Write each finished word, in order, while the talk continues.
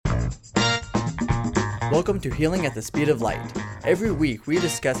Welcome to Healing at the Speed of Light. Every week we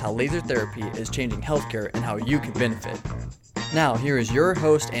discuss how laser therapy is changing healthcare and how you can benefit. Now here is your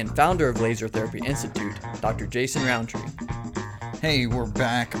host and founder of Laser Therapy Institute, Dr. Jason Roundtree. Hey, we're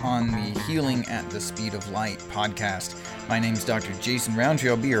back on the Healing at the Speed of Light podcast. My name is Dr. Jason Roundtree.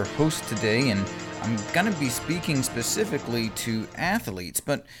 I'll be your host today, and I'm going to be speaking specifically to athletes,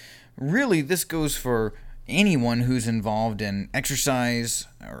 but really this goes for anyone who's involved in exercise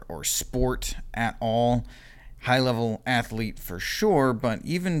or sport at all. High-level athlete for sure, but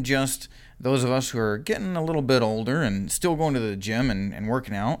even just those of us who are getting a little bit older and still going to the gym and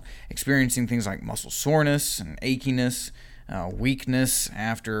working out, experiencing things like muscle soreness and achiness, weakness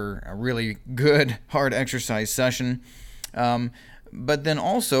after a really good, hard exercise session. But then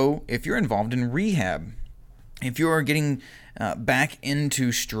also, if you're involved in rehab, if you are getting back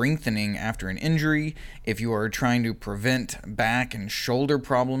into strengthening after an injury, if you are trying to prevent back and shoulder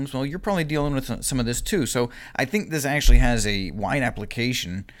problems, well, you're probably dealing with some of this too. So I think this actually has a wide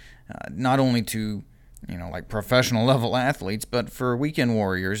application, not only to, like professional level athletes, but for weekend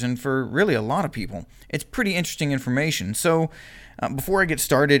warriors and for really a lot of people. It's pretty interesting information. So before I get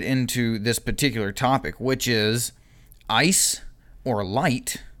started into this particular topic, which is ice or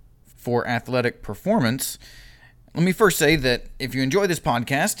light for athletic performance, let me first say that if you enjoy this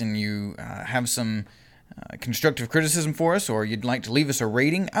podcast and you have some constructive criticism for us, or you'd like to leave us a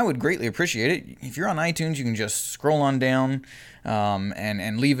rating, I would greatly appreciate it. If you're on iTunes, you can just scroll on down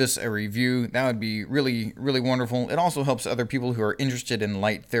and leave us a review. That would be really, really wonderful. It also helps other people who are interested in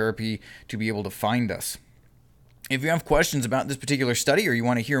light therapy to be able to find us. If you have questions about this particular study or you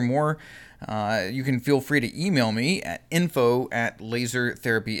want to hear more, you can feel free to email me at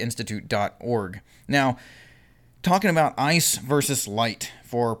info@lasertherapyinstitute.org. Now, talking about ice versus light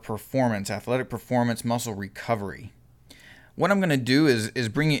for performance, athletic performance, muscle recovery. What I'm going to do is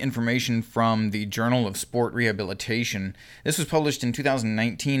bring you information from the Journal of Sport Rehabilitation. This was published in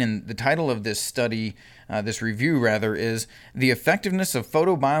 2019, and the title of this study, this review rather, is The Effectiveness of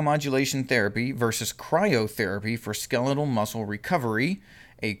Photobiomodulation Therapy versus Cryotherapy for Skeletal Muscle Recovery,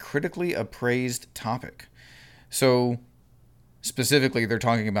 a Critically Appraised Topic. So, specifically, they're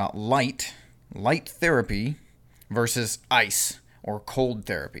talking about light therapy versus ice or cold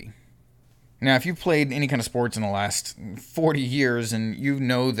therapy. Now, if you've played any kind of sports in the last 40 years, and you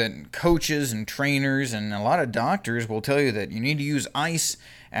know that coaches and trainers and a lot of doctors will tell you that you need to use ice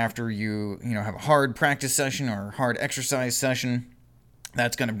after you have a hard practice session or a hard exercise session.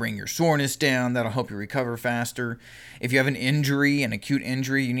 That's going to bring your soreness down. That'll help you recover faster. If you have an injury, an acute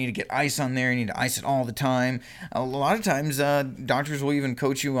injury, you need to get ice on there. You need to ice it all the time. A lot of times, doctors will even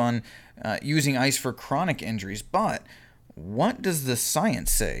coach you on using ice for chronic injuries. But what does the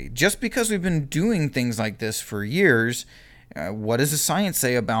science say? Just because we've been doing things like this for years, what does the science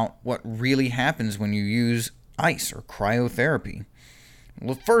say about what really happens when you use ice or cryotherapy?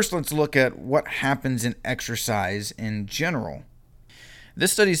 Well, first, let's look at what happens in exercise in general.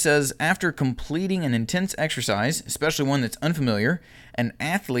 This study says after completing an intense exercise, especially one that's unfamiliar, an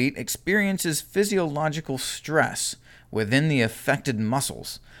athlete experiences physiological stress within the affected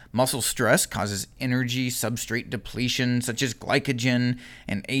muscles. Muscle stress causes energy substrate depletion, such as glycogen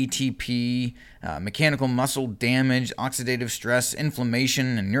and ATP, mechanical muscle damage, oxidative stress,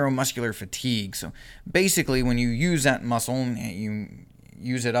 inflammation, and neuromuscular fatigue. So basically, when you use that muscle, you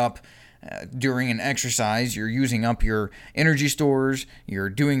use it up during an exercise, you're using up your energy stores, you're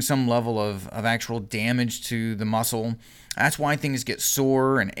doing some level of actual damage to the muscle. That's why things get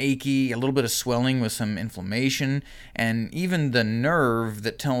sore and achy, a little bit of swelling with some inflammation, and even the nerve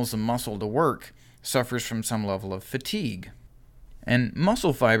that tells the muscle to work suffers from some level of fatigue. And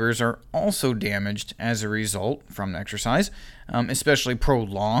muscle fibers are also damaged as a result from exercise, especially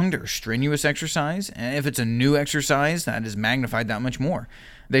prolonged or strenuous exercise. And if it's a new exercise, that is magnified that much more.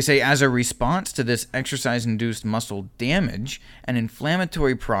 They say as a response to this exercise-induced muscle damage, an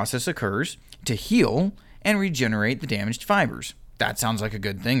inflammatory process occurs to heal and regenerate the damaged fibers. That sounds like a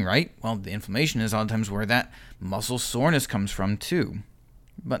good thing, right? Well, the inflammation is a lot of times where that muscle soreness comes from too.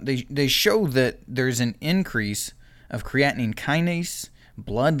 But they show that there's an increase of creatinine kinase,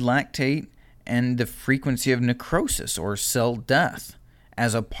 blood lactate, and the frequency of necrosis or cell death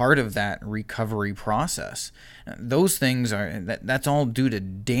as a part of that recovery process. Those things that's all due to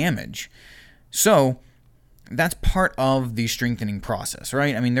damage. So that's part of the strengthening process,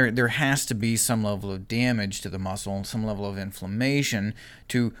 right? I mean, there has to be some level of damage to the muscle, some level of inflammation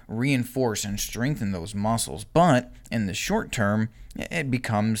to reinforce and strengthen those muscles. But in the short term, it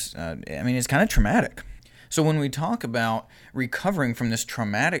becomes, it's kind of traumatic. So when we talk about recovering from this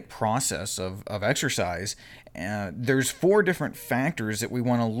traumatic process of exercise, there's 4 different factors that we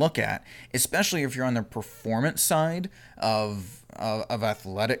want to look at, especially if you're on the performance side of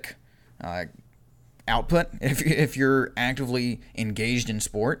athletic output, if you're actively engaged in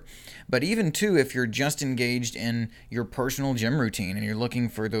sport, but even too if you're just engaged in your personal gym routine and you're looking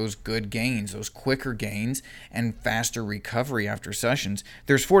for those good gains, those quicker gains and faster recovery after sessions.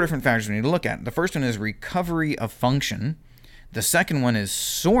 There's 4 different factors we need to look at. The first one is recovery of function. The second one is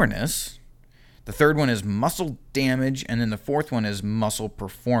soreness. The third one is muscle damage, and then the fourth one is muscle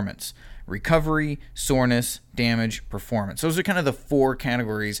performance. Recovery, soreness, damage, performance. Those are kind of the 4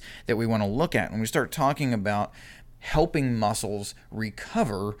 categories that we want to look at when we start talking about helping muscles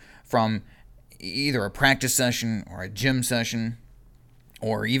recover from either a practice session or a gym session,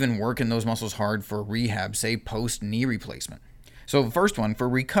 or even working those muscles hard for rehab, say post-knee replacement. So the first one, for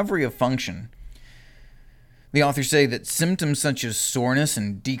recovery of function, the authors say that symptoms such as soreness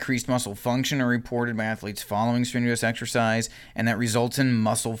and decreased muscle function are reported by athletes following strenuous exercise, and that results in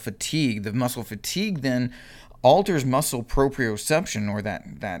muscle fatigue. The muscle fatigue then alters muscle proprioception, or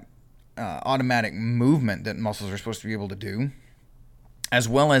that automatic movement that muscles are supposed to be able to do, as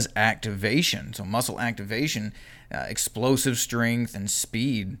well as activation. So muscle activation, explosive strength and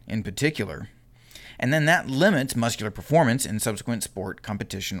speed in particular. And then that limits muscular performance in subsequent sport,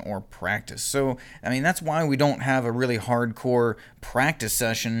 competition, or practice. So, that's why we don't have a really hardcore practice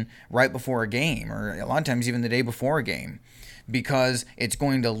session right before a game, or a lot of times even the day before a game, because it's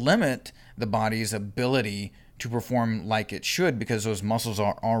going to limit the body's ability to perform like it should, because those muscles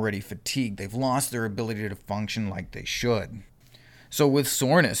are already fatigued. They've lost their ability to function like they should. So with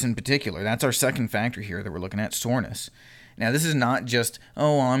soreness in particular, that's our second factor here that we're looking at, soreness. Now, this is not just,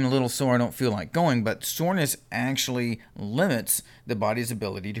 I'm a little sore, I don't feel like going, but soreness actually limits the body's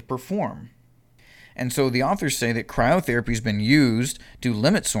ability to perform. And so the authors say that cryotherapy has been used to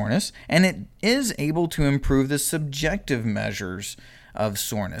limit soreness, and it is able to improve the subjective measures of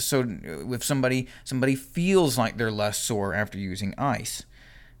soreness. So if somebody feels like they're less sore after using ice,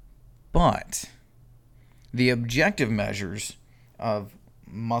 but the objective measures of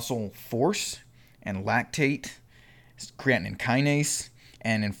muscle force and lactate, creatine kinase,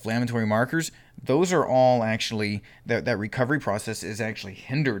 and inflammatory markers, those are all actually, that recovery process is actually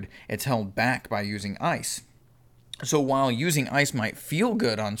hindered. It's held back by using ice. So while using ice might feel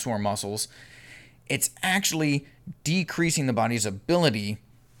good on sore muscles, it's actually decreasing the body's ability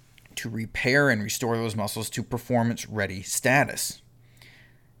to repair and restore those muscles to performance-ready status.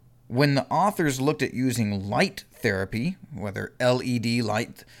 When the authors looked at using light therapy, whether LED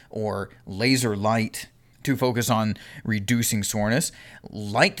light or laser light, to focus on reducing soreness,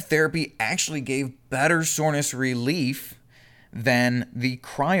 light therapy actually gave better soreness relief than the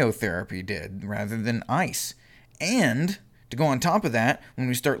cryotherapy did, rather than ice. And to go on top of that, when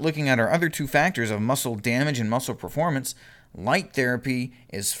we start looking at our other 2 factors of muscle damage and muscle performance, light therapy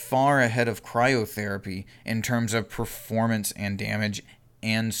is far ahead of cryotherapy in terms of performance and damage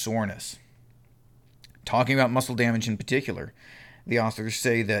and soreness. Talking about muscle damage in particular, the authors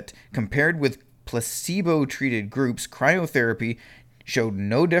say that compared with placebo-treated groups, cryotherapy showed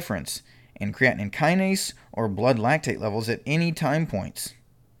no difference in creatine kinase or blood lactate levels at any time points.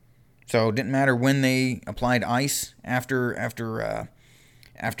 So it didn't matter when they applied ice after an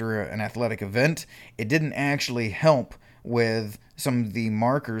athletic event. It didn't actually help with some of the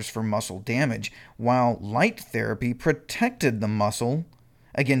markers for muscle damage, while light therapy protected the muscle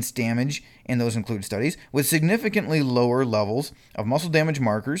against damage in those included studies with significantly lower levels of muscle damage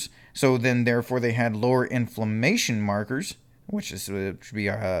markers. So then therefore they had lower inflammation markers, which should be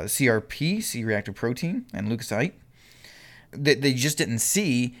CRP, C-reactive protein, and leukocyte, that they just didn't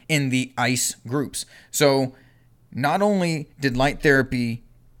see in the ice groups. So not only did light therapy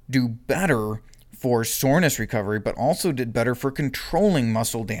do better for soreness recovery, but also did better for controlling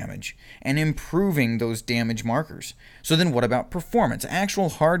muscle damage and improving those damage markers. So then what about performance?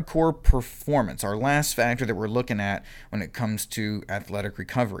 Actual hardcore performance, our last factor that we're looking at when it comes to athletic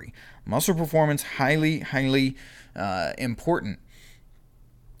recovery. Muscle performance, highly important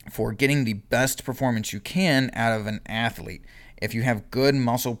for getting the best performance you can out of an athlete. If you have good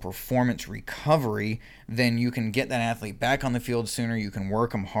muscle performance recovery, then you can get that athlete back on the field sooner, you can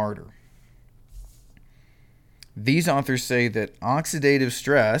work them harder. These authors say that oxidative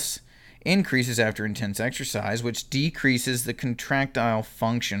stress increases after intense exercise, which decreases the contractile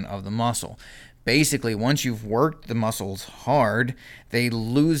function of the muscle. Basically, once you've worked the muscles hard, they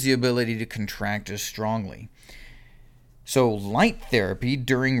lose the ability to contract as strongly. So light therapy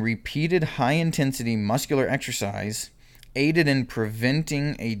during repeated high-intensity muscular exercise aided in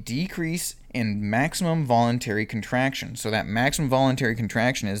preventing a decrease in maximum voluntary contraction. So that maximum voluntary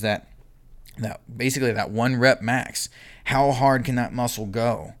contraction is that basically that 1 rep max. How hard can that muscle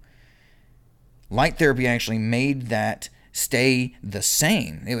go? Light therapy actually made that stay the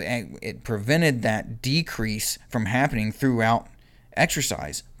same. It prevented that decrease from happening throughout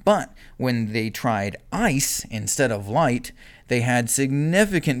exercise. But when they tried ice instead of light, they had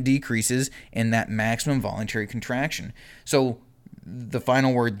significant decreases in that maximum voluntary contraction. So the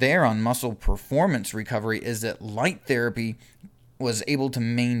final word there on muscle performance recovery is that light therapy was able to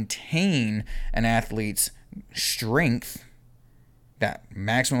maintain an athlete's strength, that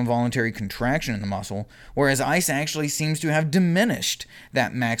maximum voluntary contraction in the muscle, whereas ice actually seems to have diminished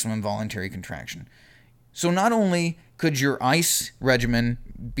that maximum voluntary contraction. So not only could your ice regimen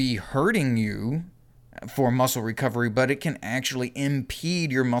be hurting you for muscle recovery, but it can actually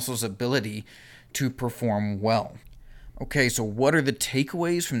impede your muscle's ability to perform well. Okay, so what are the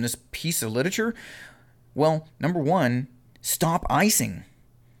takeaways from this piece of literature? Well, number 1, stop icing.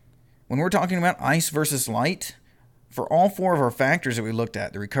 When we're talking about ice versus light, for all 4 of our factors that we looked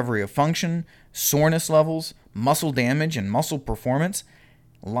at, the recovery of function, soreness levels, muscle damage, and muscle performance,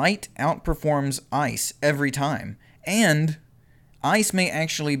 light outperforms ice every time. And ice may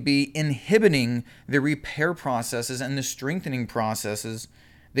actually be inhibiting the repair processes and the strengthening processes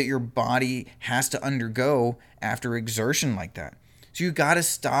that your body has to undergo after exertion like that. So you got to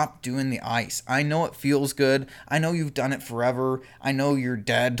stop doing the ice. I know it feels good. I know you've done it forever. I know your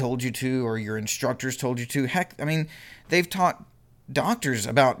dad told you to, or your instructors told you to. Heck, I mean, they've taught doctors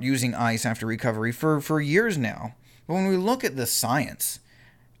about using ice after recovery for years now. But when we look at the science,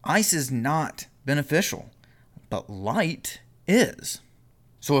 ice is not beneficial, but light is.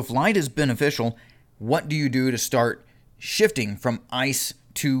 So if light is beneficial, what do you do to start shifting from ice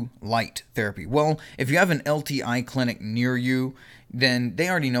to light therapy? Well, if you have an LTI clinic near you, then they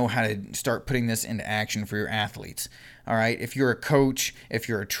already know how to start putting this into action for your athletes. All right. If you're a coach, if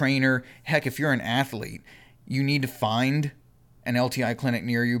you're a trainer, heck, if you're an athlete, you need to find an LTI clinic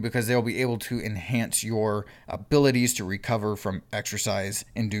near you because they'll be able to enhance your abilities to recover from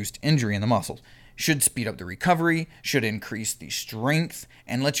exercise-induced injury in the muscles. Should speed up the recovery, should increase the strength,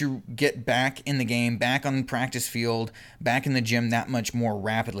 and let you get back in the game, back on the practice field, back in the gym that much more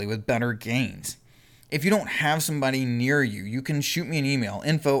rapidly with better gains. If you don't have somebody near you, you can shoot me an email,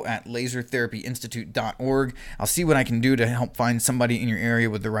 info@lasertherapyinstitute.org. I'll see what I can do to help find somebody in your area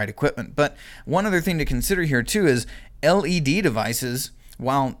with the right equipment. But one other thing to consider here too is LED devices,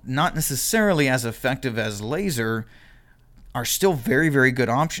 while not necessarily as effective as laser, are still very, very good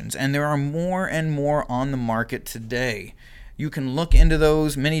options. And there are more and more on the market today. You can look into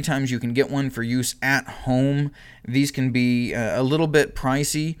those. Many times you can get one for use at home. These can be a little bit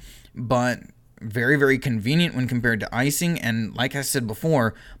pricey, but very, very convenient when compared to icing. And like I said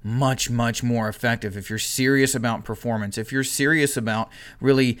before, much, much more effective if you're serious about performance, if you're serious about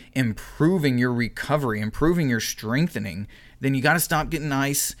really improving your recovery, improving your strengthening, then you got to stop getting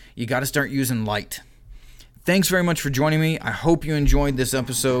ice. You got to start using light. Thanks very much for joining me. I hope you enjoyed this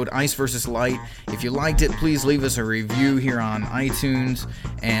episode, Ice versus Light. If you liked it, please leave us a review here on iTunes,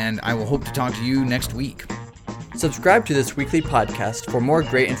 and I will hope to talk to you next week. Subscribe to this weekly podcast for more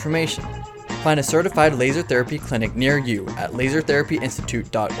great information. Find a certified laser therapy clinic near you at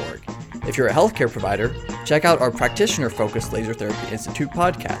lasertherapyinstitute.org. If you're a healthcare provider, check out our practitioner-focused Laser Therapy Institute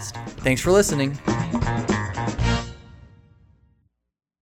podcast. Thanks for listening.